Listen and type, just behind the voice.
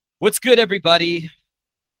What's good, everybody?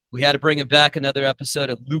 We had to bring him back another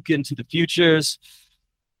episode of Luke into the Futures,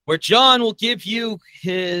 where John will give you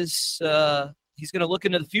his, he's going to look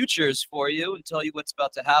into the futures for you and tell you what's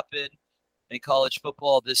about to happen in college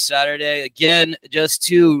football this Saturday. Again, just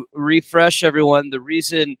to refresh everyone, the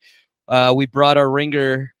reason we brought our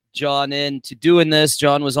ringer, John, in to doing this,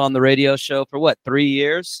 John was on the radio show for 3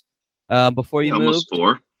 years before you moved? Almost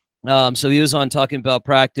 4. So he was on talking about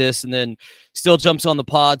practice and then still jumps on the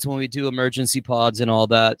pods when we do emergency pods and all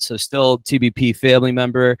that. So still TBP family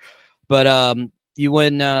member, but you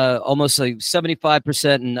win almost like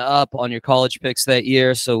 75% and up on your college picks that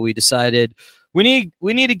year. So we decided we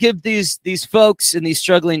need to give these folks in these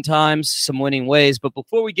struggling times some winning ways. But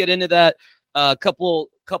before we get into that, a couple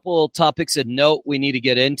topics of note we need to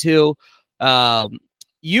get into.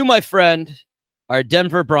 You, my friend, are a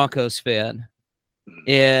Denver Broncos fan.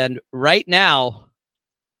 And right now,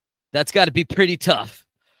 that's got to be pretty tough.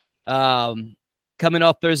 Coming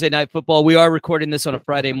off Thursday Night Football, we are recording this on a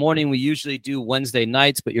Friday morning. We usually do Wednesday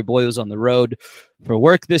nights, but your boy was on the road for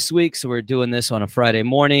work this week, so we're doing this on a Friday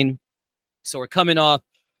morning. So we're coming off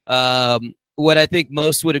what I think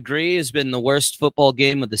most would agree has been the worst football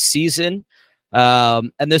game of the season.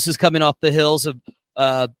 And this is coming off the hills of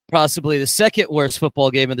possibly the second worst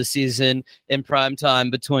football game of the season in prime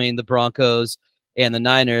time between the Broncos and the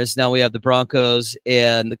Niners. Now we have the Broncos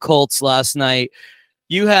and the Colts last night.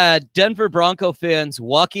 You had Denver Bronco fans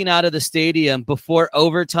walking out of the stadium before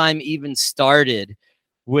overtime even started,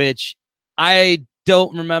 which I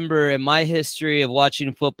don't remember in my history of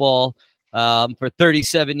watching football for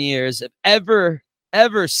 37 years of ever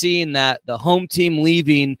seeing that, the home team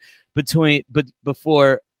leaving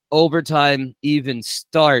before overtime even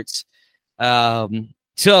starts.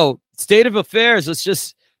 So state of affairs, let's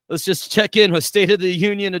just check in with State of the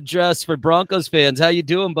Union address for Broncos fans. How you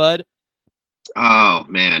doing, bud? Oh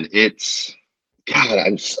man,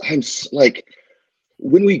 I'm like,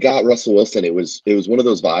 when we got Russell Wilson, it was one of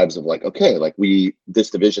those vibes of like, okay, like this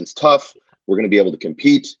division's tough. We're going to be able to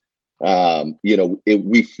compete.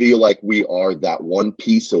 We feel like we are that one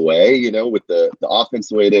piece away, with the offense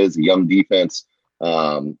the way it is, a young defense,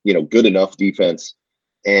 good enough defense.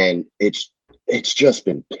 And it's just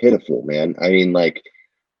been pitiful, man. I mean, like,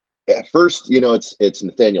 at first, it's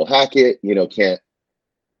Nathaniel Hackett, can't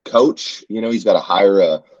coach, he's got to hire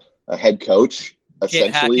a head coach,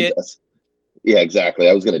 essentially. Yeah, exactly.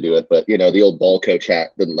 I was going to do it, but, the old ball coach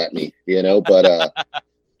hat didn't let me, but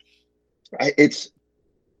it's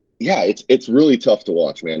really tough to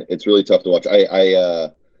watch, man. It's really tough to watch.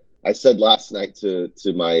 I said last night to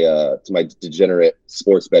my degenerate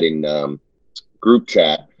sports betting group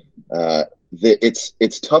chat that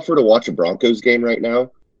it's tougher to watch a Broncos game right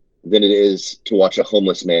now than it is to watch a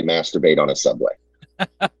homeless man masturbate on a subway.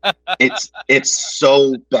 It's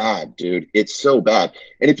so bad, dude. It's so bad.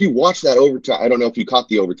 And if you watch that overtime, I don't know if you caught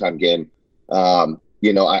the overtime game.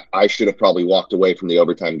 I should have probably walked away from the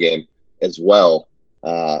overtime game as well.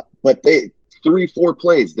 But 3-4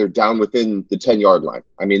 plays, they're down within the 10-yard line.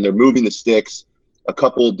 I mean, they're moving the sticks, a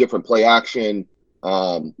couple of different play action,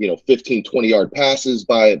 15, 20-yard passes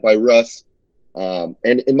by Russ. And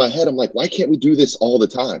in my head, I'm like, why can't we do this all the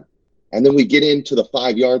time? And then we get into the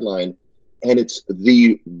 5-yard line, and it's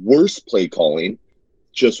the worst play calling,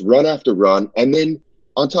 just run after run. And then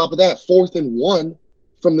on top of that, 4th and 1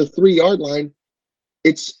 from the 3-yard line,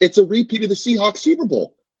 it's a repeat of the Seahawks Super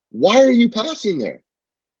Bowl. Why are you passing there?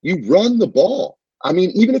 You run the ball. I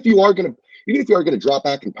mean, even if you are gonna drop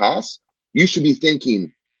back and pass, you should be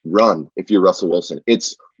thinking run. If you're Russell Wilson,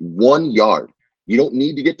 it's 1 yard. You don't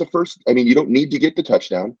need to get you don't need to get the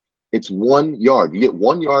touchdown. It's 1 yard. You get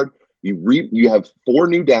 1 yard. You have 4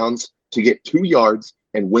 new downs to get 2 yards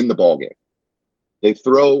and win the ball game. They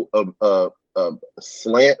throw a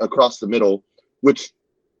slant across the middle, which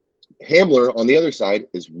Hamler on the other side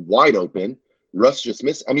is wide open. Russ just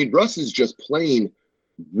missed. I mean, Russ is just playing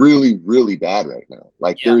really, really bad right now.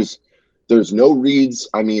 Like, yeah. There's no reads.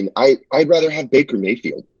 I mean, I'd rather have Baker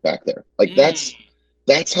Mayfield back there. Like, that's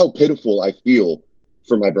how pitiful I feel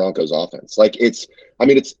for my Broncos offense. Like, it's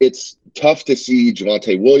tough to see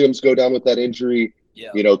Javonte Williams go down with that injury. Yeah.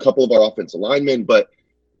 A couple of our offensive linemen, but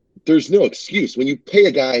there's no excuse. When you pay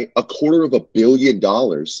a guy $250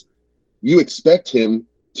 million, you expect him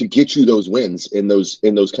to get you those wins in those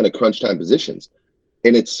kind of crunch time positions.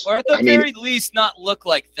 And or at the very least not look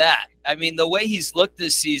like that. I mean, the way he's looked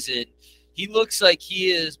this season, he looks like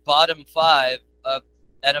he is bottom 5 of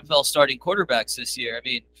NFL starting quarterbacks this year. I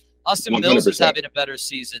mean, Austin 100%. Mills is having a better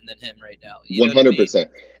season than him right now. 100%.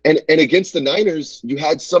 And against the Niners, you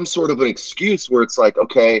had some sort of an excuse where it's like,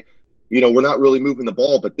 okay, we're not really moving the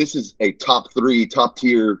ball, but this is a top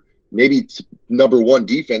tier, maybe number one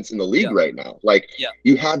defense in the league Yeah. right now. Like, Yeah.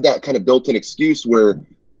 you have that kind of built-in excuse where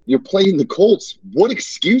you're playing the Colts. What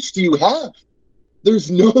excuse do you have? There's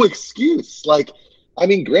no excuse. Like, I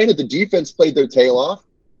mean, granted, the defense played their tail off,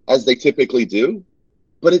 as they typically do,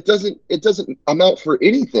 but it doesn't amount for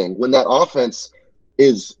anything when that offense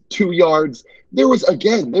is 2 yards. There was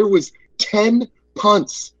 10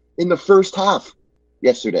 punts in the first half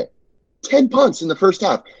yesterday. 10 punts in the first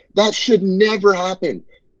half. That should never happen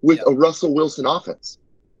with a Russell Wilson offense.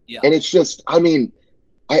 Yeah. And it's just, I mean,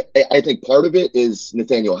 I think part of it is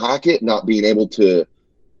Nathaniel Hackett not being able to.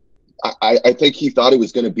 I think he thought it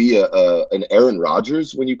was going to be an Aaron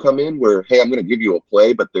Rodgers when you come in, where, hey, I'm going to give you a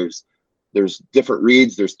play, but there's different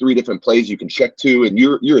reads, there's 3 different plays you can check to, and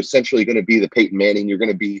you're essentially going to be the Peyton Manning. You're going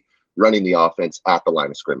to be running the offense at the line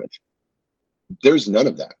of scrimmage. There's none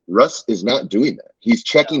of that. Russ is not doing that. He's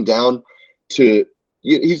checking down to.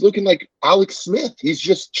 He's looking like Alex Smith. He's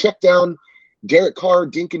just checked down Derek Carr,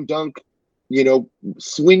 dink and dunk,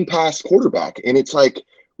 swing pass quarterback. And it's like,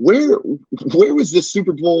 where was this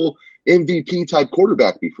Super Bowl MVP type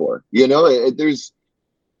quarterback before? It's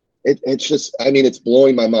just, I mean, it's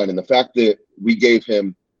blowing my mind. And the fact that we gave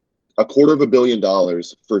him $250 million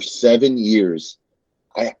for 7 years,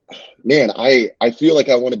 I feel like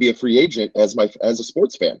I want to be a free agent as a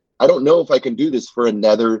sports fan. I don't know if I can do this for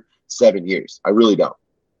another 7 years. I really don't.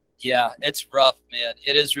 Yeah, it's rough, man.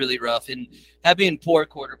 It is really rough. And having poor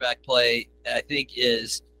quarterback play, I think,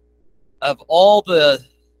 is of all the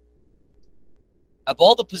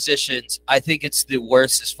positions, I think it's the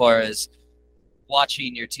worst as far as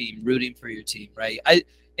watching your team, rooting for your team, right?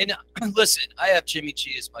 Listen, I have Jimmy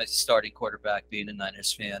G as my starting quarterback, being a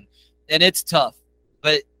Niners fan, and it's tough,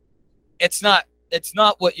 but it's not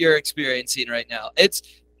what you're experiencing right now.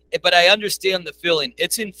 But I understand the feeling.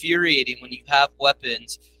 It's infuriating when you have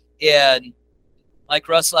weapons, and like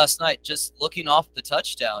Russ last night, just looking off the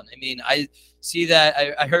touchdown. I mean, I see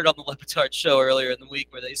that. I heard on the Le Batard show earlier in the week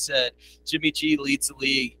where they said Jimmy G leads the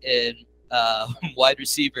league in wide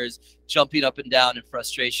receivers jumping up and down in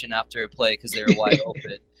frustration after a play because they were wide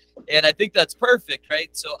open. And I think that's perfect, right?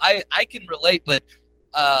 So I can relate, but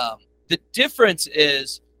the difference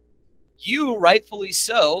is you, rightfully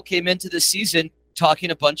so, came into the season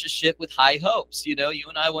talking a bunch of shit with high hopes. You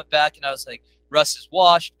and I went back and I was like, Russ is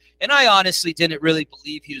washed. And I honestly didn't really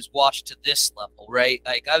believe he was washed to this level, right?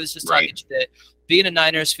 Like, I was just talking shit. Being a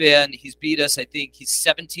Niners fan, he's beat us. I think he's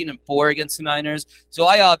 17-4 against the Niners. So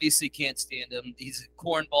I obviously can't stand him. He's a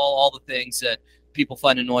cornball, all the things that people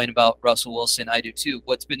find annoying about Russell Wilson. I do too.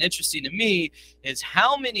 What's been interesting to me is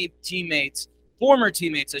how many former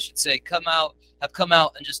teammates, I should say, have come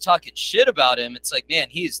out and just talking shit about him. It's like, man,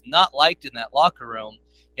 he's not liked in that locker room,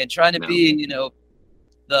 and trying to be,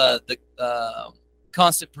 the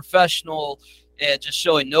constant professional and just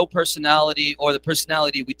showing no personality, or the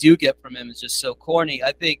personality we do get from him is just so corny.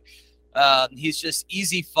 I think he's just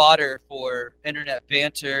easy fodder for internet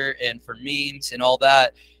banter and for memes and all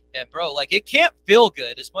that. And bro, like, it can't feel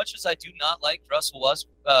good. As much as I do not like Russell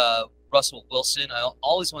Wilson, I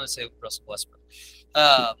always want to say Russell Westbrook.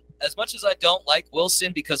 As much as I don't like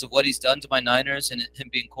Wilson because of what he's done to my Niners and him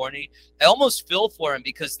being corny, I almost feel for him,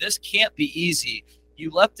 because this can't be easy. You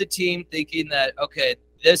left the team thinking that, okay,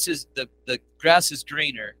 this is the grass is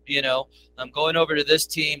greener. I'm going over to this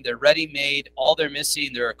team. They're ready-made. All they're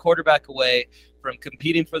missing, they're a quarterback away from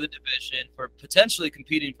competing for the division, for potentially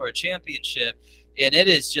competing for a championship. And it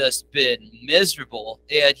has just been miserable.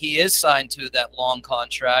 And he is signed to that long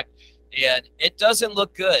contract, and it doesn't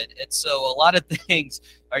look good. And so a lot of things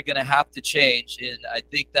are going to have to change. And I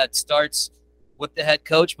think that starts with the head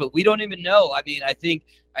coach, but we don't even know. I mean, I think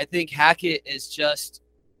Hackett is just,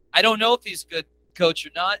 I don't know if he's a good coach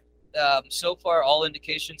or not. So far, all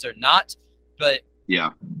indications are not, but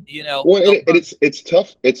yeah, well, it's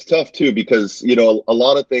tough. It's tough too, because, a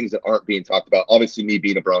lot of things that aren't being talked about, obviously me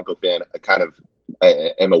being a Bronco fan,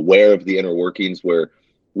 I am aware of the inner workings, where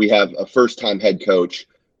we have a first-time head coach,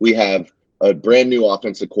 we have a brand new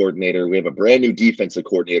offensive coordinator, we have a brand new defensive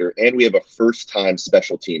coordinator, and we have a first-time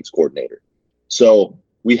special teams coordinator. So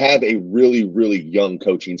we have a really, really young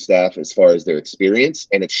coaching staff as far as their experience,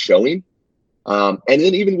 and it's showing. And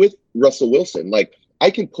then even with Russell Wilson, like, I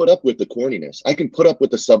can put up with the corniness. I can put up with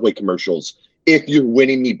the Subway commercials if you're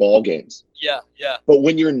winning me ball games. Yeah. But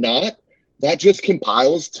when you're not, that just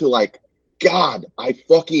compiles to, like, God, I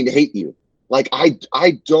fucking hate you. Like, I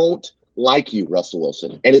don't like you, Russell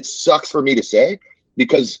Wilson. And it sucks for me to say,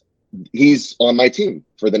 because he's on my team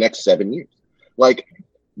for the next 7 years. Like,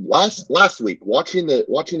 last week, watching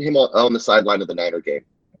him on the sideline of the Niner game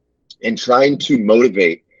and trying to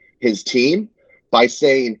motivate his team by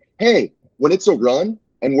saying, hey, when it's a run,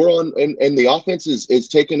 and we're on, and the offense is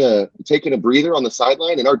taking a breather on the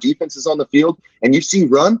sideline, and our defense is on the field, and you see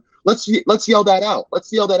run, let's yell that out.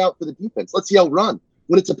 Let's yell that out for the defense. Let's yell run.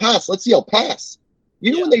 When it's a pass, let's yell pass.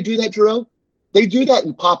 You know when they do that, Jerome? They do that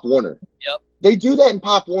in Pop Warner. Yep. They do that in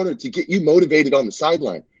Pop Warner to get you motivated on the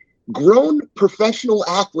sideline. Grown professional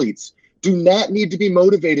athletes do not need to be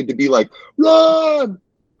motivated to be like, run,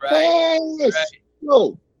 pass. Right.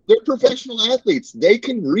 No, they're professional athletes. They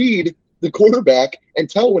can read the quarterback and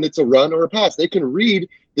tell when it's a run or a pass. They can read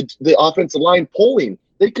the offensive line pulling.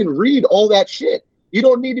 They can read all that shit. You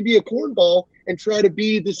don't need to be a cornball and try to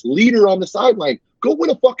be this leader on the sideline. Go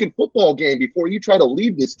win a fucking football game before you try to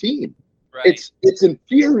lead this team. Right. It's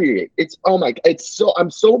infuriating.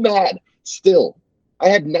 I'm so mad still. I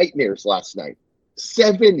had nightmares last night.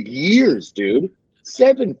 7 years, dude.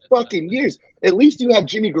 7 fucking years. At least you have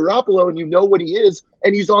Jimmy Garoppolo and you know what he is,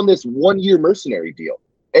 and he's on this 1-year mercenary deal.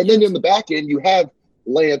 And then in the back end, you have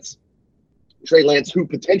Trey Lance, who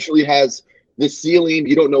potentially has this ceiling.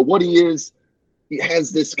 You don't know what he is. He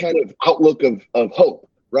has this kind of outlook of hope,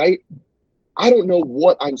 right? I don't know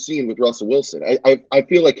what I'm seeing with Russell Wilson. I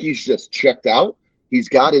feel like he's just checked out. He's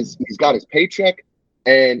got his paycheck,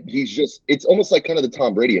 and it's almost like kind of the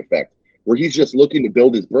Tom Brady effect, where he's just looking to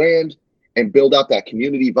build his brand and build out that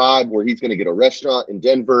community vibe where he's going to get a restaurant in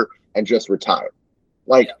Denver and just retire.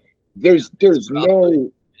 Like there's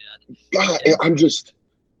no God. I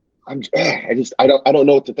don't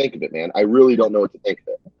know what to think of it, man. I really don't know what to think of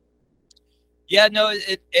it. Yeah, no,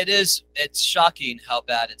 it's shocking how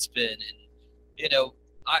bad it's been. And, you know,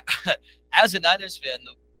 as a Niners fan,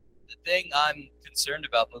 the thing I'm concerned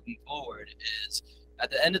about moving forward is at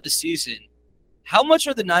the end of the season, how much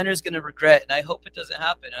are the Niners going to regret? And I hope it doesn't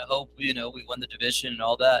happen. I hope, we won the division and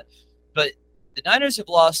all that. But the Niners have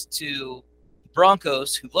lost to the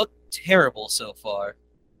Broncos, who look terrible so far,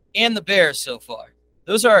 and the Bears so far.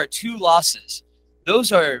 Those are our 2 losses.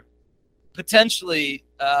 Those are potentially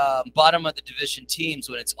bottom of the division teams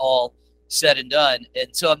when it's all said and done.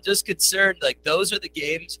 And so I'm just concerned, like, those are the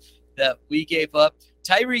games that we gave up.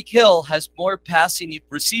 Tyreek Hill has more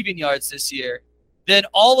receiving yards this year than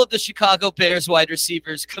all of the Chicago Bears wide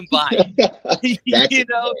receivers combined.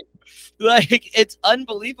 Like, it's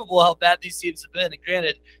unbelievable how bad these teams have been. And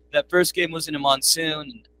granted, that first game was in a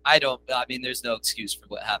monsoon. There's no excuse for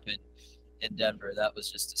what happened in Denver. That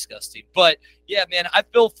was just disgusting. But yeah, man, I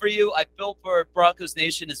feel for you. I feel for Broncos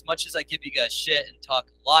Nation as much as I give you guys shit and talk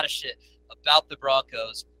a lot of shit about the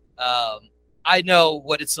Broncos. I know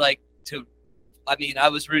what it's like I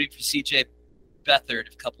was rooting for CJ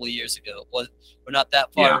Beathard a couple of years ago. We're not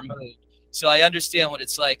that far removed. So I understand what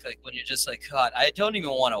it's like when you're just like, God, I don't even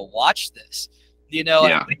want to watch this.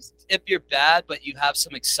 At least if you're bad, but you have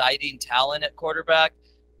some exciting talent at quarterback,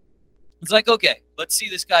 it's like, okay, let's see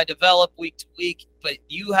this guy develop week to week. But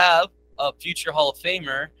you have a future Hall of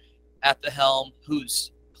Famer at the helm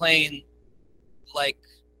who's playing like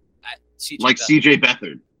CJ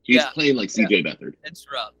Beathard. He's playing like CJ Beathard. It's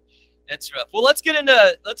rough. Well, let's get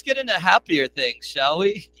into happier things, shall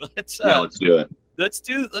we? Let's do it. Let's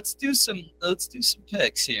do some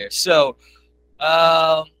picks here. So,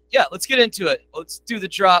 let's get into it. Let's do the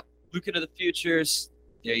drop. Look into the futures.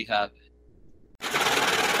 There you have it.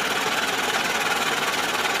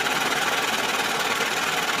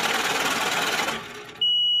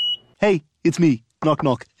 Hey, it's me. Knock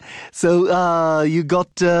knock. So, you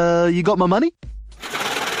got my money?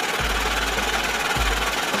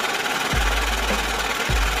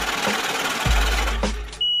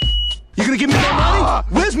 You gonna give me my money?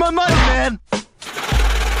 Where's my money, man?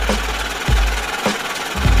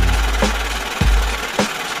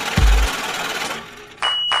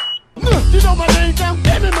 You know my name now?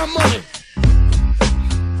 Give me my money.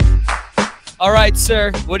 All right,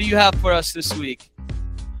 sir. What do you have for us this week?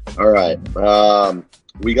 All right.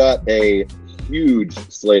 We got a huge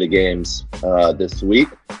slate of games this week.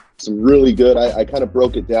 Some really good. I kind of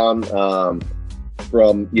broke it down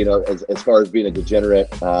from as far as being a degenerate,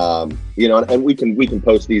 and we can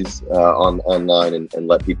post these online and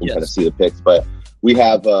let people kind of see the picks. But we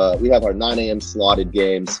have our 9 a.m. slotted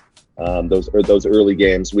games. Those early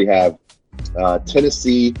games. We have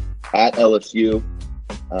Tennessee at LSU.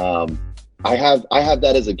 I have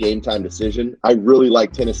that as a game time decision. I really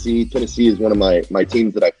like Tennessee. Tennessee is one of my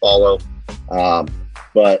teams that I follow.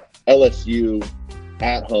 But LSU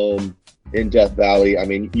at home in Death Valley, I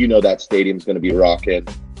mean, that stadium's going to be rocking.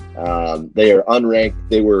 They are unranked.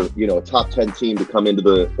 They were, a top 10 team to come into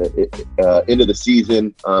the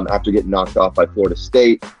season after getting knocked off by Florida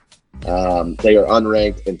State. They are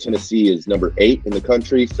unranked, and Tennessee is number 8 in the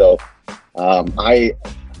country. So I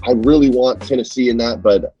I really want Tennessee in that,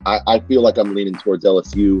 but I feel like I'm leaning towards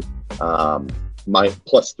LSU, my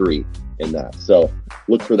 +3 in that. So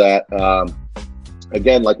look for that.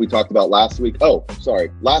 Again, like we talked about last week. Oh,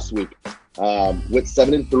 sorry, last week went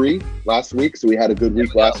 7-3 last week, so we had a good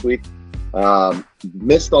week last week.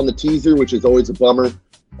 Missed on the teaser, which is always a bummer.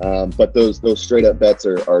 But those straight up bets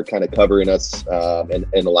are kind of covering us and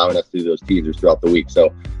allowing us to do those teasers throughout the week.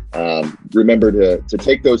 So remember to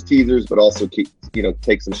take those teasers, but also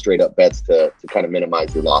take some straight up bets to kind of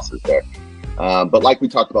minimize your losses there. But like we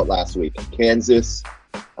talked about last week, Kansas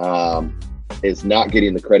is not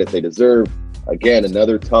getting the credit they deserve. Again,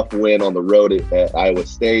 another tough win on the road at Iowa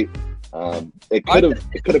State. It could have.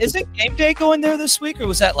 Is it game day going there this week, or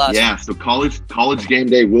was that last week? Yeah, so college game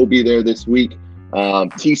day will be there this week.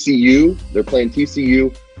 TCU, they're playing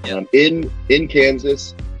TCU in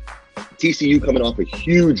Kansas. TCU coming off a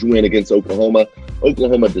huge win against Oklahoma.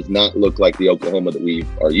 Oklahoma does not look like the Oklahoma that we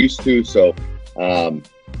are used to, so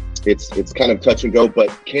it's kind of touch and go.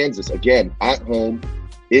 But Kansas, again, at home,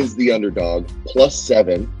 is the underdog,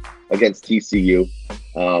 +7 against TCU.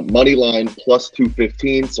 Money line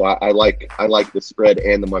 +215. So I like the spread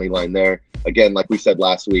and the money line there. Again, like we said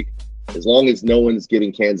last week, as long as no one's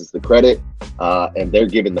giving Kansas the credit and they're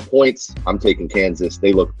giving the points, I'm taking Kansas.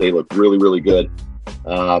 They look really, really good.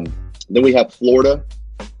 Then we have Florida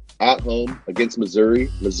at home against Missouri.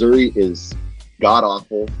 Missouri is god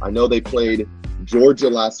awful. I know they played Georgia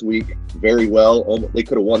last week very well. They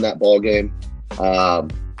could have won that ball game.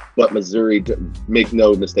 But Missouri, make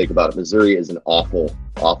no mistake about it, Missouri is an awful,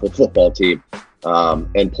 awful football team.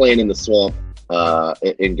 And playing in the swamp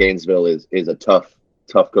in Gainesville is a tough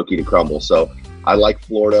cookie to crumble. So I like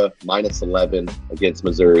Florida -11 against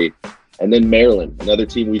Missouri. And then Maryland, another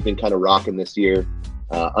team we've been kind of rocking this year,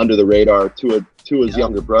 under the radar. Tua's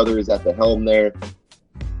younger brother is at the helm there.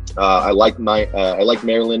 I like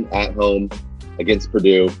Maryland at home against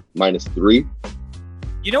Purdue -3.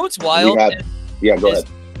 You know what's wild? Yeah, go ahead.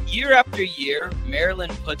 Year after year,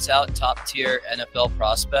 Maryland puts out top-tier NFL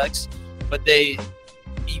prospects, but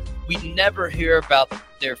we never hear about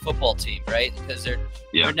their football team, right? Because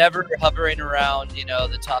they're never hovering around,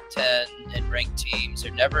 the top 10 and ranked teams.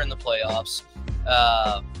 They're never in the playoffs.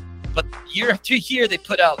 But year after year, they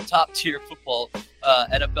put out top-tier football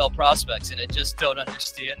NFL prospects, and I just don't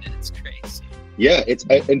understand it. It's crazy. Yeah,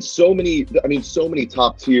 and so many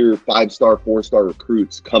top tier 5-star, 4-star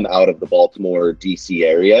recruits come out of the Baltimore, DC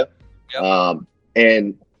area. Yep.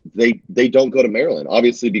 And they don't go to Maryland,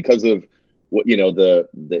 obviously, because of what, the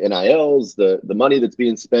NILs, the money that's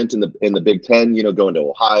being spent in the Big Ten, going to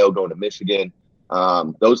Ohio, going to Michigan.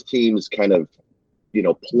 Those teams kind of,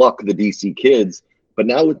 pluck the DC kids. But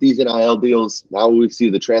now with these NIL deals, now we see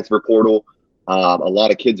the transfer portal. A lot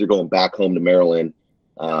of kids are going back home to Maryland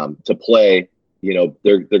to play.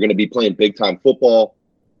 They're going to be playing big time football,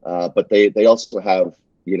 but they also have,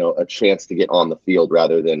 a chance to get on the field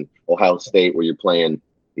rather than Ohio State, where you're playing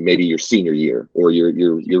maybe your senior year or your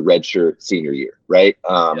redshirt senior year, right?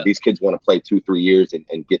 These kids want to play 2-3 years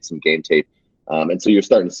and get some game tape. And so you're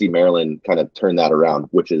starting to see Maryland kind of turn that around,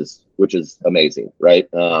 which is amazing, right?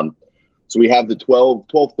 So we have the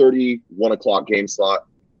 12:30, 1 o'clock game slot.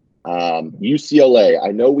 UCLA,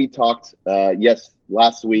 I know we talked,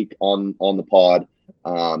 last week on the pod,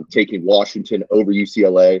 taking Washington over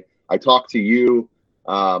UCLA. I talked to you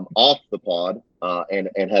off the pod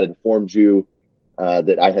and had informed you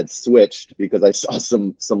that I had switched because I saw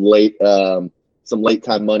some late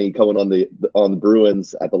time money coming on the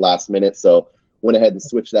Bruins at the last minute. So went ahead and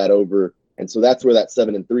switched that over. And so that's where that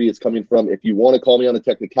 7-3 is coming from. If you want to call me on a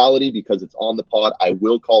technicality because it's on the pod, I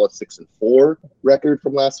will call a 6-4 record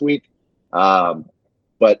from last week.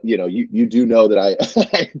 But you do know that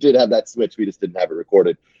I did have that switch. We just didn't have it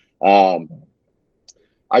recorded.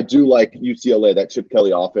 I do like UCLA, that Chip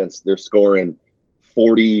Kelly offense. They're scoring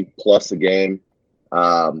 40 plus a game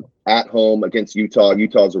at home against Utah.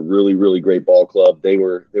 Utah's a really, really great ball club. They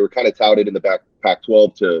were kind of touted in the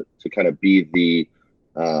Pac-12 to kind of be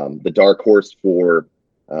the dark horse for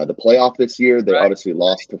the playoff this year. They obviously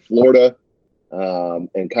lost to Florida.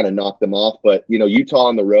 And kind of knock them off. But, Utah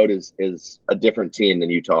on the road is a different team than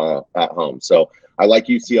Utah at home. So I like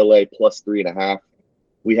UCLA +3.5.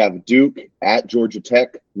 We have Duke at Georgia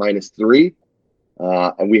Tech -3.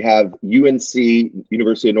 And we have UNC,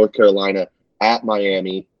 University of North Carolina, at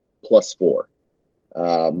Miami +4.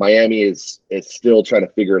 Miami is still trying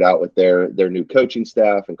to figure it out with their new coaching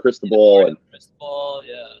staff and Cristobal. And Cristobal,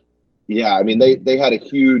 yeah. Yeah, I mean, they had a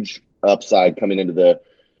huge upside coming into the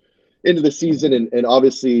into the season, and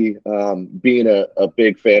obviously being a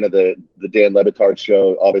big fan of the Dan Le Batard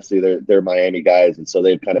show. Obviously, they're Miami guys, and so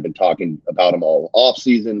they've kind of been talking about them all off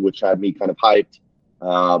season, which had me kind of hyped.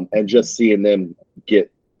 And just seeing them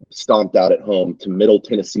get stomped out at home to Middle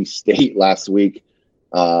Tennessee State last week,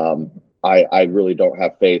 I really don't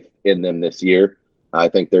have faith in them this year. I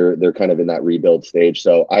think they're kind of in that rebuild stage.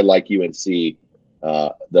 So I like UNC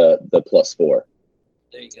the +4.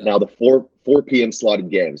 There you go. Now the 4 p.m. slotted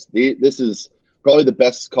games. This is probably the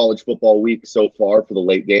best college football week so far for the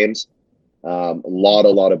late games. A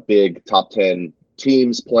lot of big top 10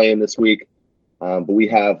 teams playing this week. But we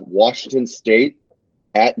have Washington State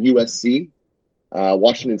at USC.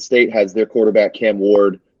 Washington State has their quarterback Cam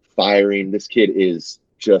Ward firing. This kid is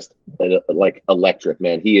just like electric,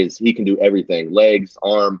 man. He can do everything: legs,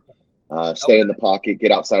 arm, stay in the pocket,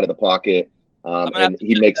 get outside of the pocket, and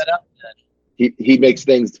he makes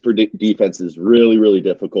things for defenses really, really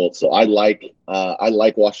difficult. So I like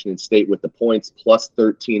Washington State with the points plus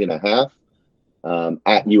 13.5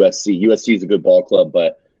 at USC. USC is a good ball club,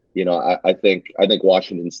 but I think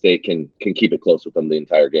Washington State can keep it close with them the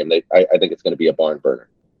entire game. I think it's going to be a barn burner.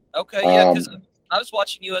 Okay, yeah, because I was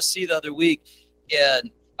watching USC the other week,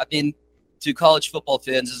 and I mean, to college football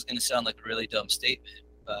fans, this is going to sound like a really dumb statement,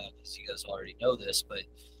 because you guys already know this, but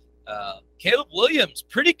Caleb Williams,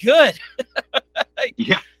 pretty good.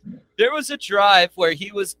 Yeah. There was a drive where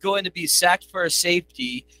he was going to be sacked for a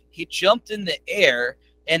safety. He jumped in the air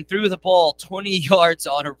and threw the ball 20 yards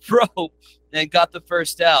on a rope and got the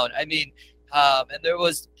first down. I mean, and there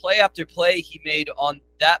was play after play he made on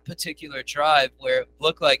that particular drive where it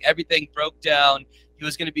looked like everything broke down. He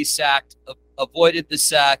was going to be sacked, avoided the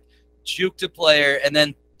sack, juked a player, and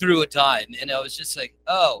then threw a dime. And I was just like,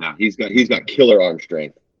 oh. No, he's got killer arm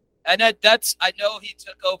strength. And I know he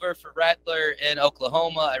took over for Rattler in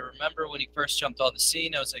Oklahoma. I remember when he first jumped on the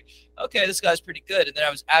scene, I was like, okay, this guy's pretty good. And then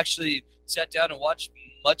I was actually sat down and watched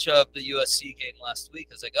much of the USC game last week.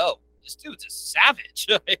 I was like, oh, this dude's a savage.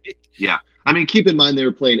 Yeah. I mean, keep in mind they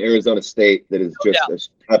were playing Arizona State that is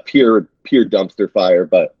just a pure dumpster fire.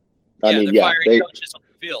 But I mean, they coaches on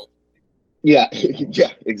the field. Yeah,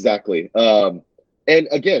 yeah, exactly. And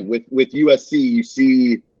again, with USC, you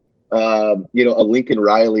see a Lincoln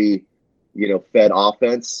Riley, fed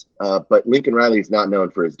offense. But Lincoln Riley is not known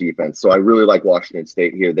for his defense. So I really like Washington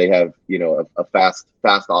State here. They have, a fast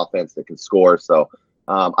offense that can score. So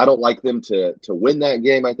I don't like them to win that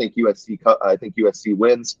game. I think USC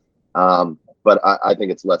wins. But I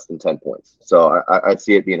think it's less than 10 points. So I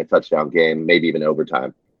see it being a touchdown game, maybe even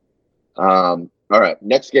overtime. All right,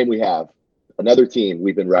 next game we have another team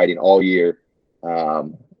we've been riding all year,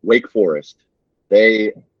 Wake Forest.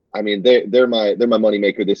 They're my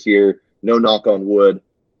moneymaker this year. No knock on wood.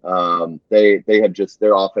 They have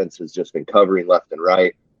their offense has just been covering left and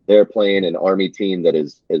right. They're playing an Army team that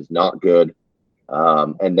is not good,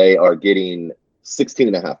 and they are getting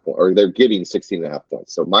 16.5 points, or they're giving 16.5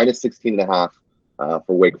 points. So minus 16.5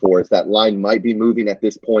 for Wake Forest. That line might be moving at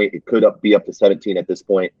this point. It could be up to 17 at this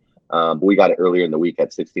point. But we got it earlier in the week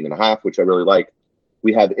at 16.5, which I really like.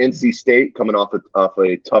 We have NC State coming off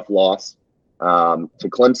a tough loss to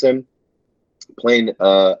Clemson, playing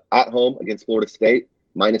at home against Florida State,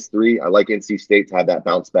 -3. I like NC State to have that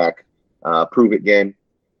bounce back, prove it game.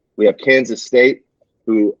 We have Kansas State,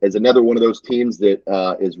 who is another one of those teams that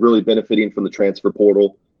is really benefiting from the transfer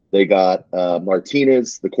portal. They got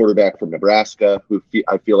Martinez, the quarterback from Nebraska, who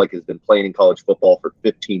I feel like has been playing in college football for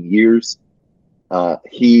 15 years.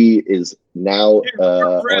 He is now.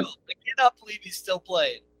 I cannot believe he's still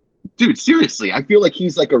playing. Dude, seriously, I feel like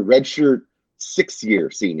he's like a redshirt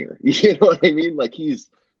 6-year senior. You know what I mean? Like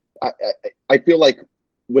I feel like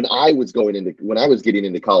when I was getting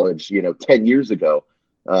into college, 10 years ago,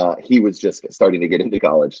 he was just starting to get into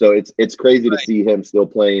college. So it's crazy to see him still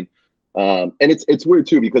playing. And it's weird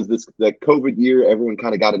too, because the COVID year, everyone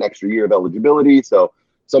kind of got an extra year of eligibility. So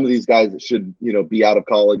some of these guys that should, be out of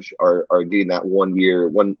college are getting that 1 year,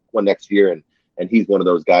 one next year. And he's one of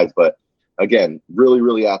those guys. But again, really,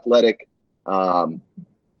 really athletic.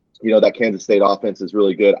 That Kansas State offense is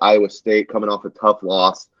really good. Iowa State coming off a tough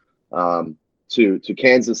loss to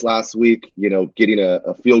Kansas last week, getting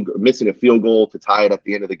missing a field goal to tie it at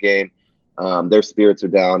the end of the game. Their spirits are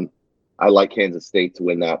down. I like Kansas State to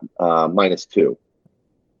win that -2.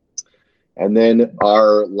 And then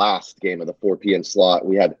our last game of the 4 p.m. slot,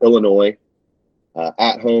 we have Illinois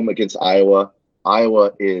at home against Iowa.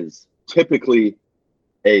 Iowa is typically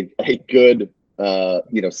a good,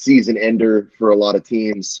 season ender for a lot of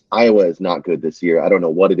teams. Iowa is not good this year. I don't know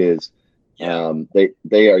what it is.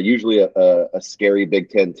 They are usually a scary Big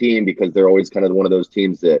Ten team because they're always kind of one of those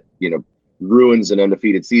teams that, ruins an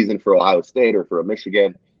undefeated season for Ohio State or for a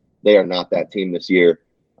Michigan. They are not that team this year.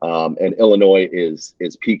 And Illinois is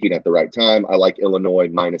peaking at the right time. I like Illinois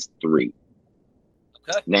 -3.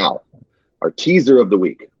 Okay. Now, our teaser of the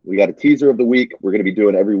week. We got a teaser of the week. We're going to be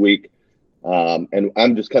doing every week. And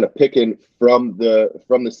I'm just kind of picking from the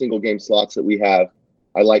single game slots that we have.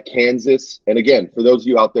 I like Kansas. And again, for those of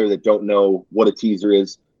you out there that don't know what a teaser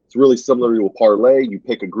is, it's really similar to a parlay. You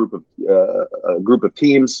pick a group of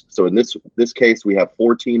teams. So in this case, we have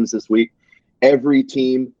 4 teams this week. Every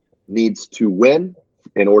team needs to win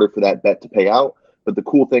in order for that bet to pay out. But the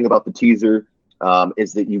cool thing about the teaser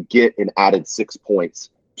is that you get an added 6 points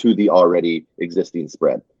to the already existing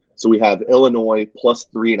spread. So we have Illinois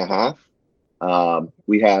 +3.5.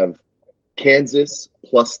 We have Kansas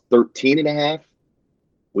 +13.5.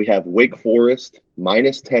 We have Wake Forest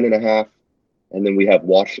 -10.5. And then we have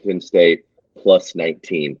Washington State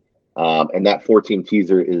 +19. And that 14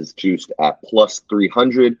 teaser is juiced at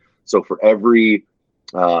 +300. So for every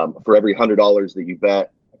 $100 that you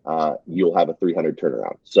bet, you'll have a 300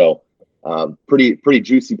 turnaround. So pretty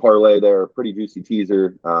juicy parlay there, pretty juicy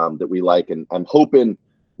teaser that we like. And I'm hoping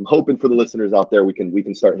for the listeners out there we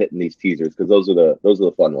can start hitting these teasers, because those are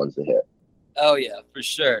the fun ones to hit. Oh yeah, for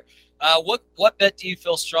sure. What bet do you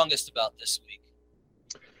feel strongest about this week?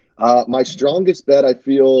 My strongest bet, I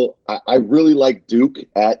feel I really like Duke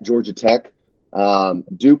at Georgia Tech.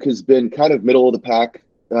 Duke has been kind of middle of the pack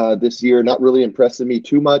this year, not really impressing me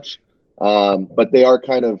too much, but they are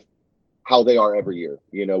kind of how they are every year.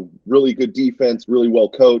 You know, really good defense, really well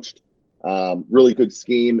coached, really good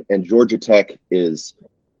scheme, and Georgia Tech is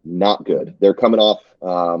not good. They're coming off,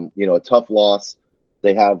 a tough loss.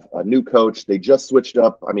 They have a new coach. They just switched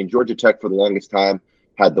up. I mean, Georgia Tech for the longest time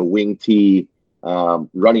had the wing tee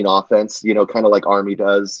running offense, kind of like Army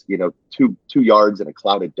does, 2 yards in a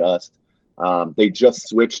cloud of dust. They just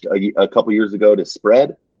switched a couple years ago to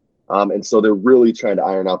spread. And so they're really trying to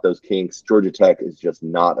iron out those kinks. Georgia Tech is just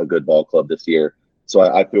not a good ball club this year. So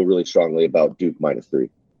I feel really strongly about Duke -3.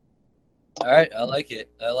 All right. I like it.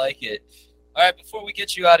 All right. Before we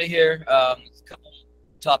get you out of here, a couple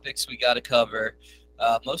topics we got to cover.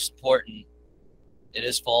 Most important, it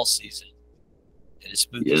is fall season. It is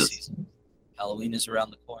spooky season. Halloween is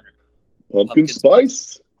around the corner. Pumpkin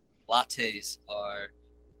spice lattes are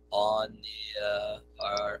on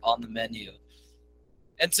the menu.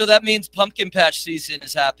 And so that means pumpkin patch season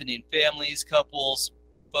is happening. Families, couples,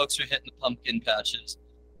 folks are hitting the pumpkin patches.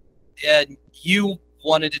 And you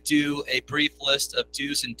wanted to do a brief list of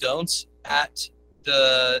do's and don'ts at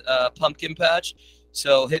the pumpkin patch.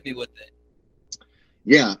 So hit me with it.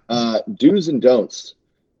 Yeah. Do's and don'ts.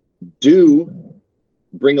 Do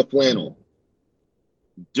bring a flannel.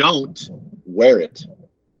 Don't wear it.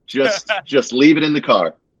 Just leave it in the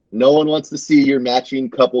car. No one wants to see your matching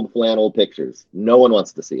coupled flannel pictures. No one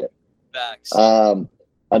wants to see it. Facts.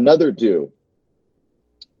 Another do.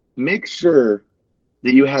 Make sure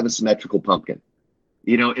that you have a symmetrical pumpkin.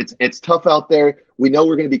 It's tough out there. We know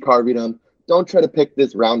we're going to be carving them. Don't try to pick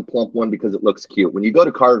this round, plump one because it looks cute. When you go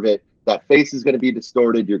to carve it, that face is going to be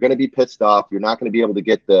distorted. You're going to be pissed off. You're not going to be able to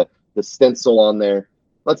get the stencil on there.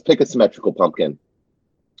 Let's pick a symmetrical pumpkin.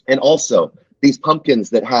 And also, these pumpkins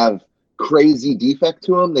that have crazy defect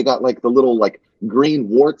to them, they got like the little like green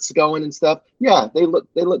warts going and stuff. Yeah, they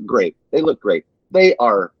look great. They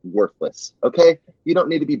are worthless. Okay, you don't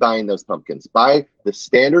need to be buying those pumpkins. Buy the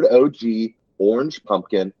standard OG orange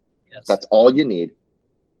pumpkin. Yes. That's all you need.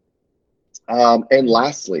 And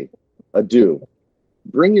lastly, a do.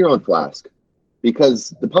 Bring your own flask, because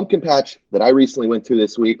the pumpkin patch that I recently went to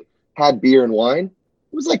this week had beer and wine.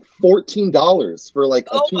 It was like $14 for like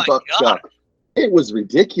a $2 chuck. It was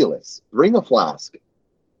ridiculous. Bring a flask.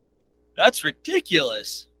 That's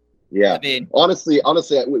ridiculous. Yeah. I mean, honestly,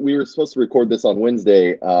 we were supposed to record this on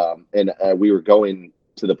Wednesday, and we were going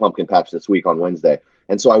to the pumpkin patch this week on Wednesday.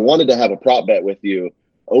 And so I wanted to have a prop bet with you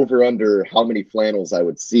over under how many flannels I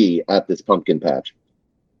would see at this pumpkin patch.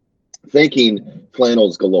 Thinking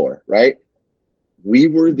flannels galore, right? We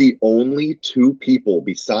were the only 2 people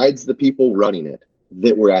besides the people running it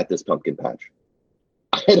that were at this pumpkin patch.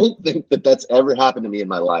 I don't think that that's ever happened to me in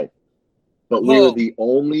my life, but we were the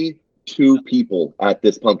only 2 people at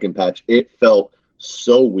this pumpkin patch. It felt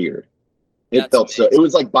so weird. It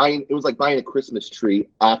was like buying a Christmas tree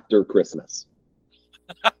after Christmas.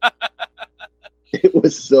 It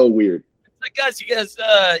was so weird. Like, guys, you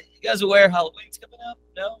guys aware Halloween's coming up?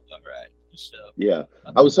 No? All right. So, yeah.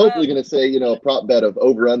 I was hopefully going to say, a prop bet of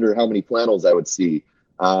over under how many flannels I would see.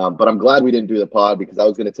 But I'm glad we didn't do the pod, because I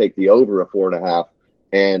was going to take the over a 4.5,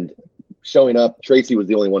 and showing up, Tracy was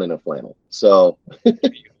the only one in a flannel. So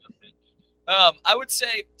I would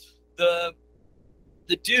say the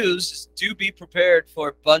the dues is do be prepared for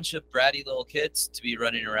a bunch of bratty little kids to be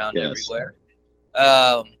running around everywhere.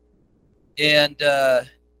 And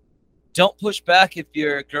don't push back if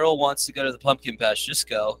your girl wants to go to the pumpkin patch. Just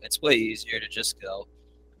go. It's way easier to just go.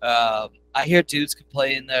 I hear dudes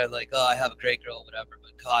complain. They're like, oh, I have a great girl, whatever,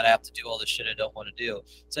 but God, I have to do all this shit I don't want to do.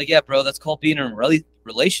 It's like, yeah, bro, that's called being in a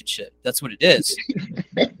relationship. That's what it is.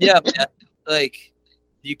 Yeah, man. Like,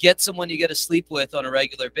 you get someone you get to sleep with on a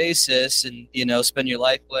regular basis and, you know, spend your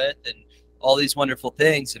life with and all these wonderful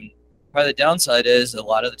things. And part of the downside is a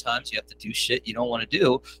lot of the times you have to do shit you don't want to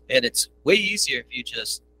do. And it's way easier if you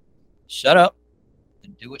just shut up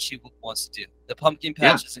and do what she wants to do. The pumpkin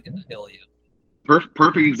patch isn't going to kill you.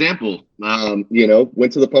 Perfect example. You know,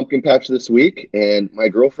 went to the pumpkin patch this week, and my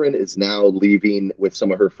girlfriend is now leaving with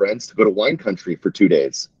some of her friends to go to wine country for 2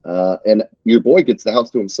 days. And your boy gets the house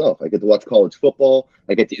to himself. I get to watch college football.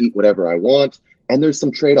 I get to eat whatever I want. And there's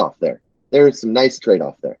some trade-off there. There is some nice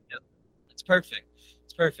trade-off there. Yep. It's perfect.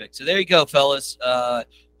 It's perfect. So there you go, fellas.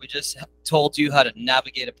 We just told you how to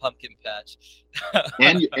navigate a pumpkin patch.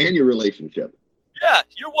 and your relationship. Yeah,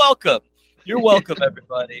 you're welcome. You're welcome,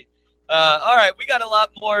 everybody. All right, we got a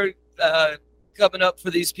lot more coming up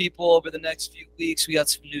for these people over the next few weeks. We got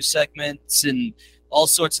some new segments and all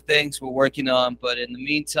sorts of things we're working on. But in the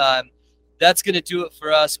meantime, that's going to do it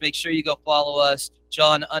for us. Make sure you go follow us,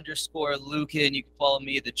 John_Lukin. You can follow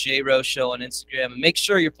me at the J-Ro Show on Instagram. And make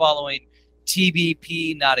sure you're following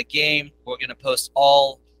TBP Not a Game. We're going to post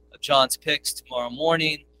all of John's picks tomorrow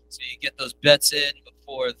morning, so you get those bets in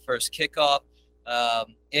before the first kickoff.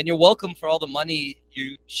 And you're welcome for all the money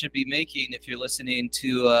you should be making if you're listening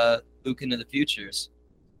to Lukin of the Futures.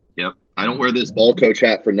 Yep. I don't wear this ball coach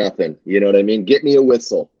hat for nothing. You know what I mean? Get me a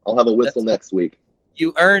whistle. I'll have a whistle next week.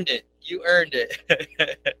 You earned it. You earned it.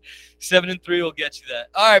 7-3 will get you that.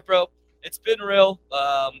 All right, bro. It's been real.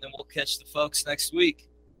 And we'll catch the folks next week.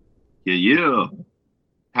 Yeah.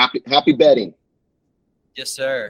 Happy betting. Yes, sir.